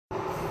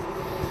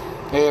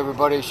Hey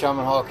everybody,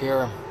 Shaman Hawk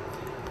here.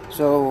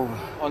 So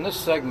on this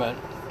segment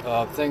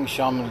of things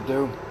shamans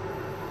do,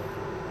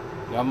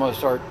 I'm going to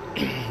start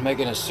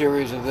making a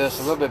series of this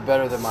a little bit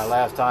better than my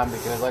last time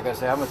because, like I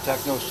say, I'm a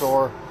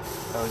technosaur.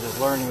 I was just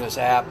learning this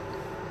app,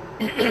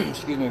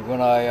 excuse me,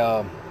 when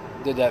I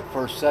did that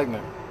first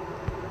segment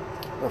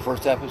or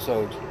first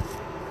episode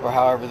or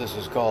however this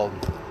is called.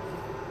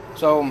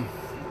 So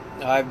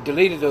I've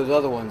deleted those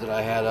other ones that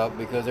I had up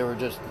because they were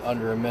just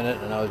under a minute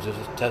and I was just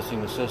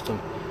testing the system.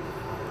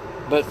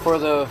 But for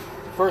the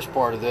first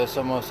part of this,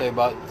 I'm going to say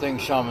about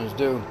things shamans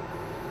do.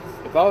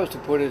 If I was to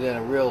put it in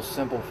a real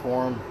simple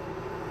form,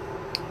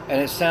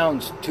 and it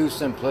sounds too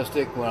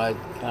simplistic when I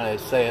kind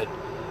of say it,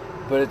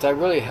 but it's I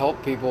really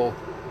help people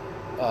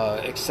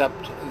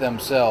accept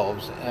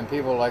themselves. And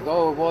people are like,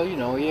 oh, well,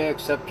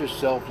 accept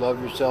yourself,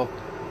 love yourself.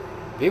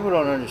 People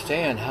don't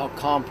understand how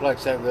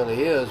complex that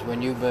really is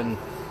when you've been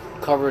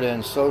covered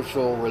in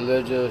social,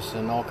 religious,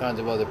 and all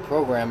kinds of other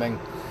programming,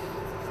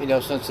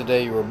 since the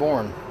day you were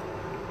born.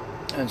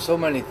 And so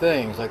many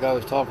things. Like I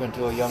was talking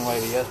to a young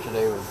lady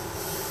yesterday,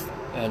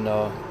 and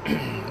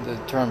the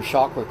term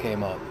chakra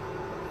came up.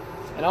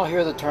 And I'll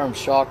hear the term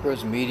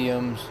chakras,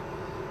 mediums,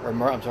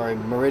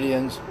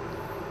 meridians,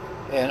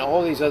 and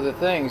all these other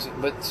things.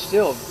 But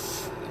still,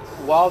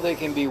 while they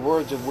can be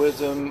words of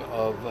wisdom,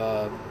 of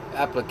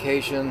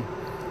application,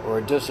 or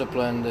a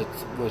discipline that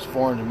was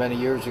formed many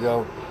years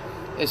ago,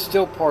 it's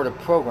still part of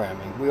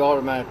programming. We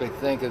automatically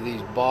think of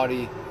these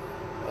body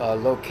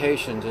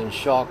locations and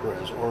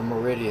chakras or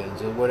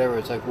meridians and whatever.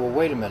 It's like, well,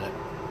 wait a minute.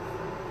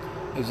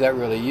 Is that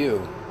really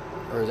you?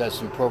 Or is that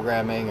some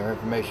programming or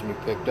information you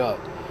picked up?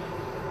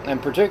 And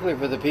particularly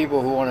for the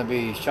people who want to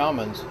be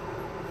shamans,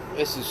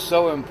 this is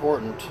so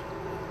important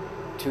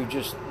to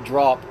just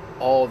drop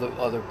all the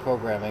other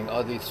programming,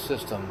 all these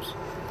systems.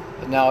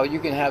 Now, you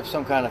can have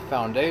some kind of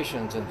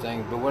foundations and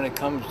things, but when it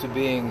comes to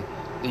being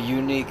the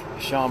unique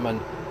shaman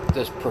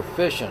that's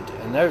proficient,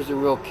 and there's the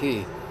real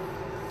key,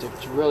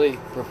 it's really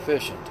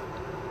proficient,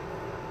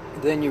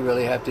 then you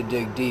really have to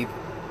dig deep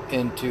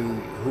into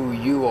who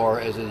you are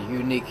as a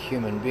unique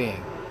human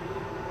being.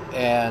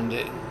 And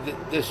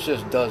this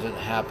just doesn't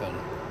happen.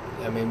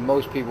 I mean,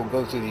 most people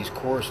go through these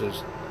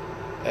courses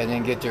and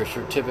then get their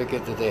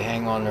certificate that they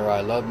hang on their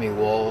I love me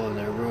wall in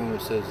their room.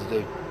 It says that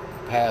they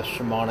passed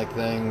shamanic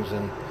things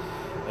and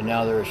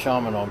now they're a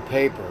shaman on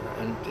paper.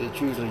 And it's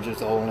usually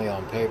just only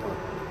on paper.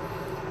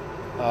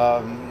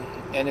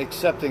 And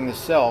accepting the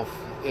self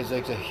is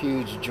like a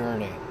huge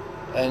journey.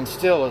 And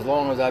still, as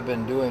long as I've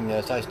been doing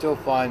this, I still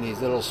find these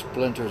little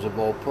splinters of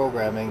old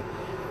programming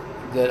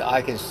that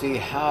I can see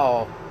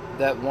how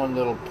that one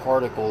little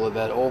particle of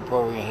that old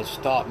programming has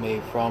stopped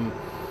me from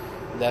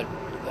that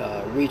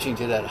reaching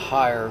to that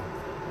higher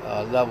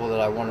level that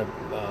I want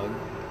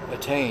to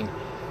attain.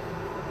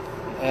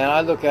 And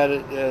I look at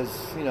it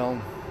as,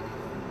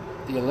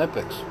 the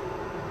Olympics.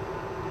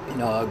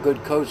 A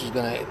good coach is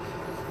going to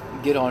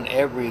get on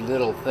every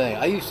little thing.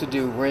 I used to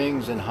do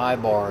rings and high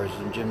bars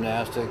and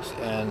gymnastics,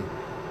 and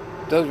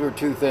those were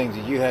two things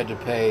that you had to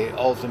pay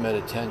ultimate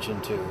attention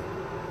to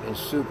in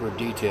super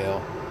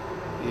detail,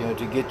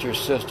 to get your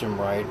system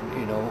right,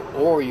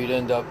 or you'd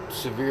end up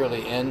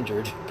severely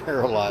injured,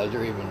 paralyzed,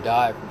 or even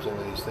die from some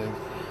of these things.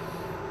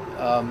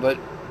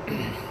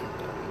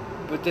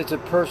 But it's a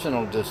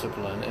personal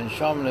discipline, and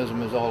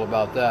shamanism is all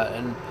about that.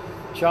 And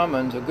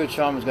a good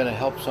shaman is going to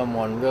help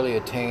someone really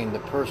attain the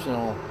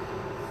personal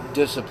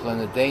discipline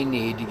that they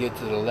need to get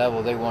to the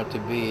level they want to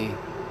be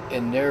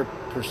in their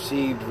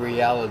perceived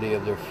reality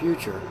of their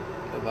future,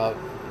 about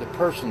the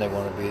person they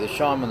want to be, the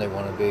shaman they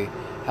want to be,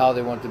 how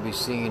they want to be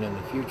seen in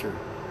the future.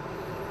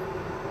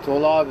 So a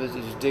lot of it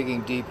is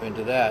digging deep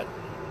into that.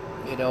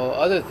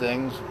 Other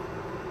things,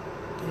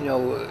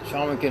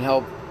 shaman can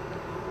help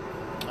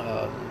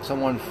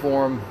someone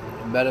form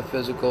a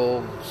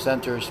metaphysical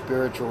center,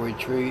 spiritual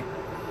retreat,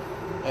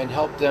 and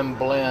help them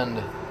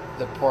blend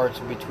the parts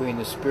between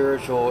the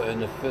spiritual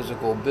and the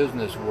physical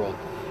business world.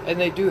 And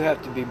they do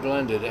have to be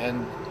blended,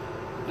 and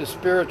the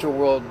spiritual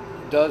world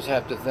does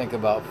have to think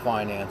about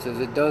finances.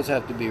 It does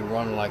have to be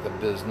run like a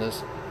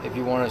business if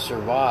you want to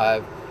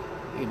survive,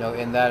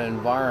 in that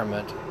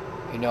environment.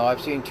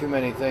 I've seen too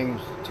many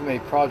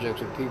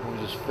projects where people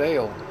just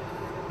fail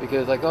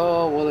because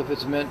if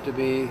it's meant to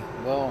be,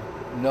 well,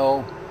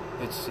 no,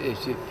 it's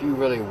if you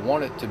really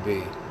want it to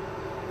be.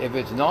 If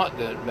it's not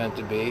meant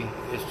to be,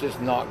 it's just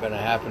not going to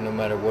happen no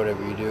matter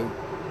whatever you do.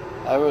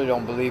 I really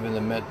don't believe in the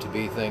meant to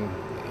be thing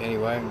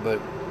anyway, but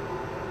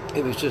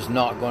if it's just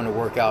not going to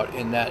work out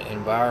in that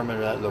environment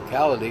or that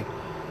locality,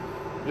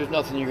 there's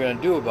nothing you're going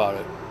to do about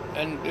it.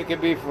 And it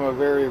could be from a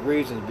variety of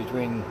reasons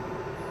between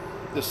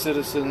the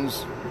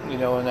citizens, in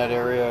that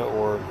area,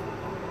 or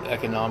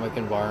economic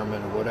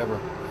environment or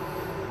whatever.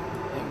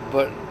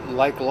 But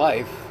like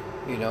life,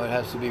 it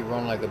has to be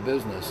run like a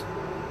business.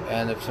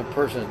 And if some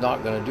person is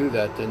not going to do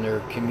that, then their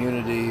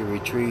community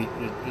retreat,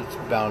 it's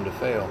bound to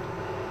fail.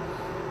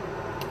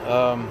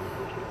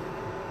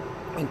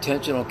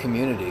 Intentional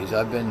communities.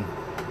 I've been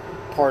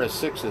part of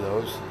 6 of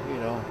those,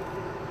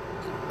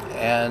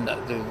 And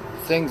the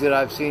things that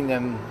I've seen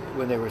them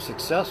when they were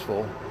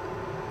successful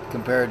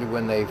compared to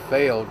when they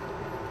failed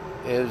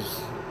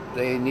is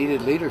they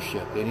needed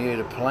leadership. They needed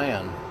a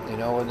plan. You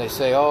know, when they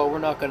say, oh, we're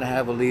not going to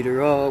have a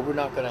leader. Oh, we're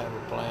not going to have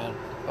a plan.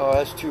 Oh,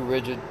 that's too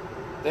rigid.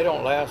 They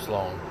don't last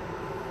long.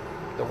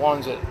 The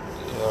ones that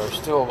are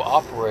still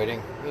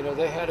operating, you know,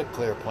 they had a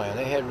clear plan.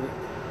 They had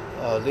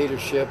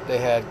leadership. They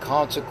had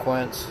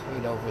consequence,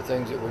 you know, for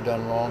things that were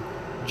done wrong,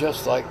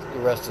 just like the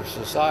rest of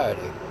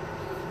society.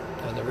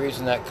 And the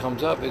reason that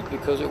comes up is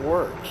because it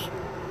works.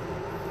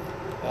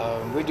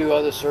 We do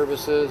other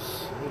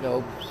services, you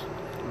know,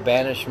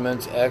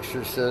 banishments,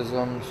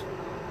 exorcisms,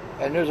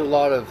 and there's a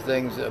lot of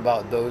things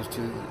about those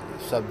two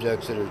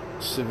subjects that are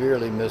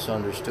severely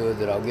misunderstood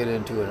that I'll get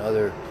into in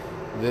other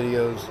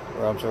videos,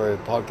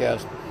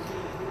 podcasts.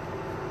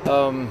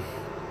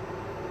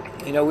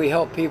 You know, we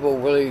help people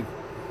really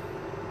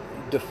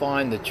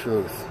define the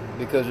truth,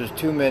 because there's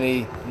too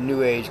many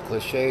New Age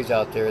cliches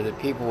out there that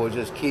people will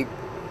just keep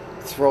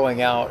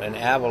throwing out and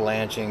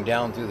avalanching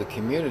down through the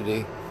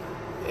community,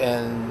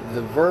 and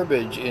the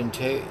verbiage in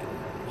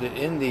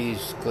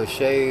these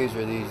cliches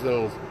or these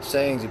little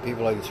sayings that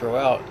people like to throw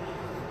out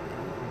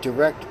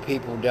direct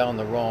people down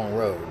the wrong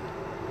road.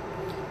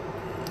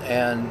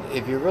 And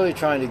if you're really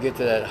trying to get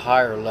to that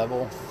higher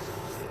level,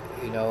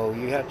 you know,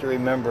 you have to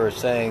remember a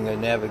saying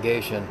in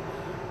navigation: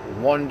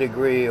 1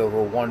 degree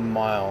over 1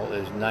 mile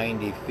is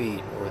 90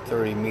 feet or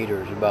 30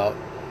 meters, about,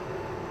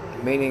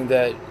 meaning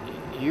that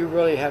you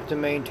really have to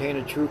maintain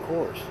a true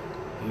course.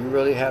 You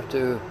really have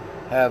to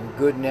have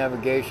good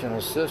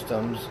navigational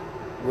systems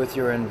with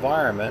your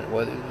environment,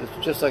 whether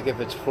it's just like if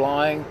it's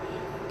flying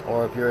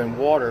or if you're in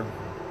water,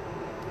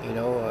 you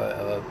know,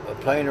 a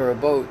plane or a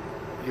boat,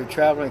 you're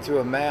traveling through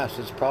a mass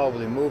that's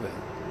probably moving.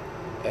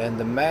 And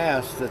the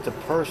mass that the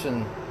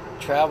person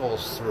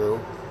travels through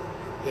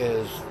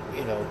is,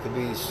 you know, it could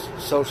be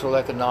social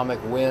economic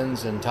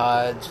winds and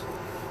tides.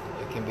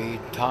 It can be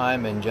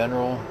time in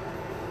general.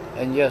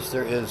 And yes,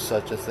 there is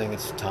such a thing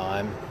as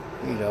time.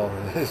 You know,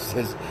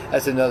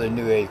 that's another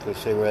New Age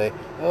cliche where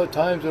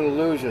time's an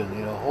illusion.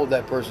 You know, hold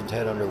that person's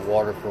head under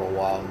water for a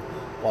while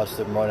and watch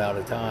them run out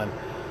of time.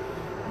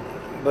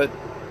 But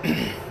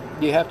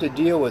you have to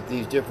deal with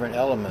these different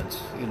elements,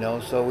 you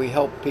know, so we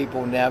help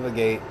people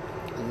navigate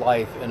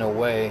life in a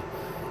way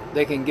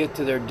they can get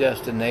to their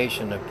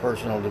destination of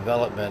personal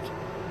development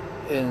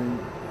in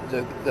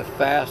the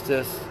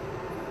fastest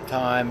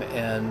time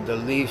and the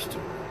least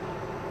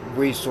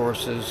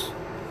resources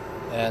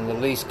and the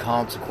least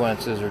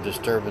consequences or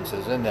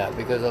disturbances in that.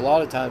 Because a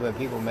lot of times when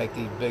people make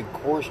these big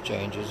course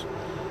changes,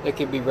 it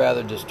can be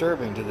rather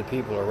disturbing to the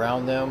people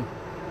around them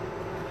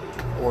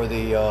or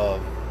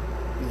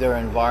their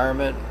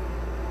environment,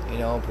 you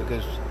know,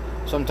 because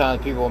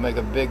sometimes people will make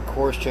a big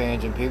course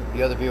change and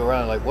the other people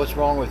around are like, what's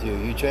wrong with you?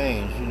 You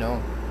changed, you know.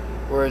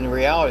 Where in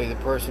reality the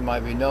person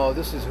might be, no,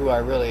 this is who I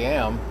really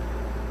am,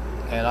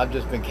 and I've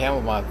just been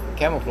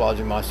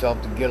camouflaging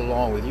myself to get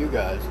along with you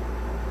guys.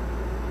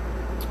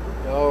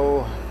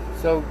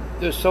 So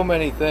there's so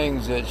many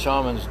things that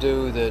shamans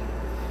do that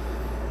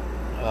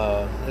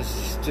this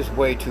is just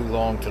way too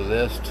long to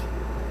list.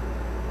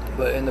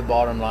 But in the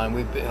bottom line,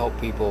 we help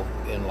people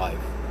in life.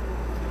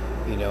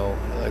 You know,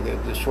 like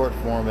the short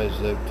form is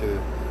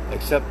to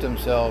accept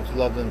themselves,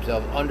 love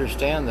themselves,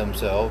 understand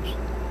themselves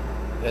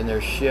and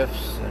their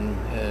shifts.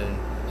 And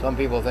some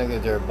people think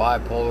that they're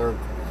bipolar,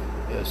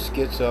 you know,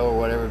 schizo or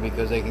whatever,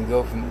 because they can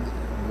go from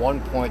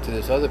one point to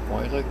this other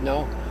point. It's like,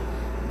 no,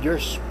 your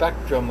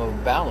spectrum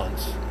of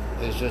balance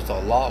is just a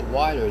lot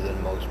wider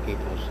than most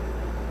people's.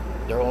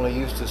 They're only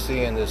used to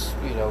seeing this,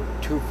 you know,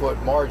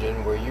 2-foot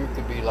margin where you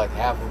could be like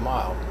half a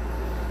mile.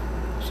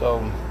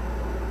 So,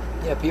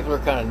 yeah, people are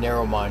kind of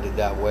narrow-minded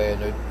that way,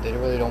 and they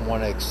really don't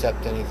want to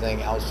accept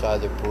anything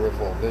outside their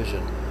peripheral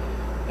vision.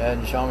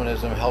 And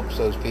shamanism helps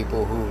those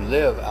people who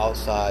live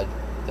outside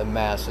the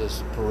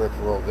masses'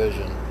 peripheral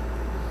vision.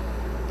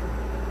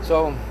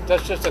 So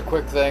that's just a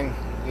quick thing,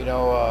 you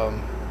know.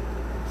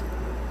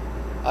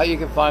 You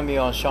can find me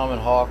on Shaman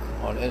Hawk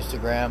on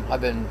Instagram.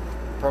 I've been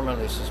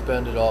permanently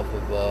suspended off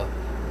of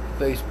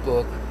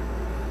Facebook,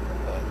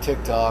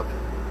 TikTok,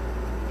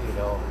 you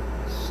know,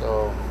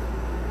 so,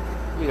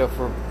 you know,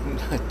 for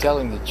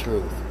telling the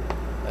truth.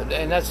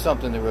 And that's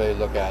something to really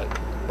look at.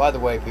 By the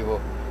way,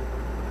 people,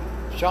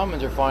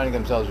 shamans are finding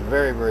themselves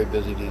very, very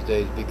busy these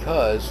days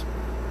because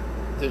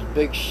there's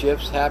big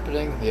shifts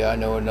happening. Yeah, I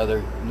know,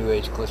 another New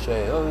Age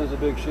cliche. Oh, there's a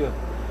big shift.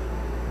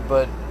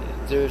 But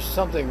there's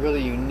something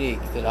really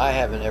unique that I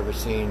haven't ever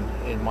seen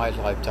in my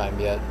lifetime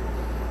yet.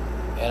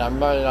 And I'm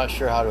really not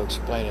sure how to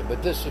explain it.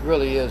 But this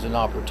really is an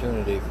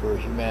opportunity for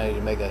humanity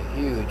to make a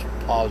huge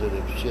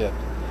positive shift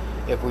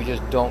if we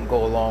just don't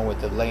go along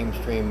with the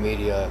lamestream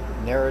media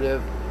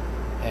narrative,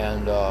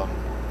 and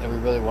we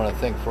really want to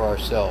think for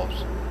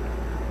ourselves.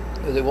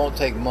 Because it won't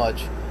take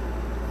much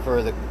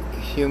for the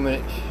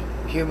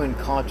human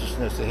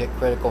consciousness to hit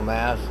critical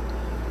mass,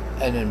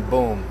 and then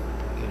boom,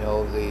 you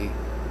know, the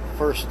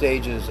first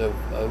stages of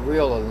a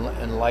real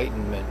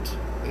enlightenment,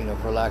 you know,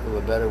 for lack of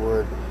a better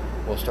word,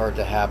 will start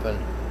to happen.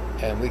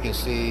 and we can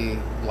see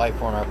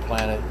life on our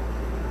planet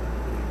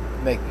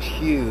make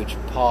huge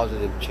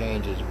positive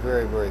changes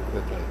very, very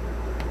quickly.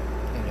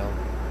 You know.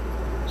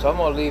 So I'm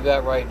going to leave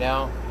that right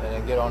now and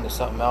then get on to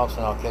something else,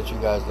 and I'll catch you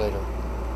guys later.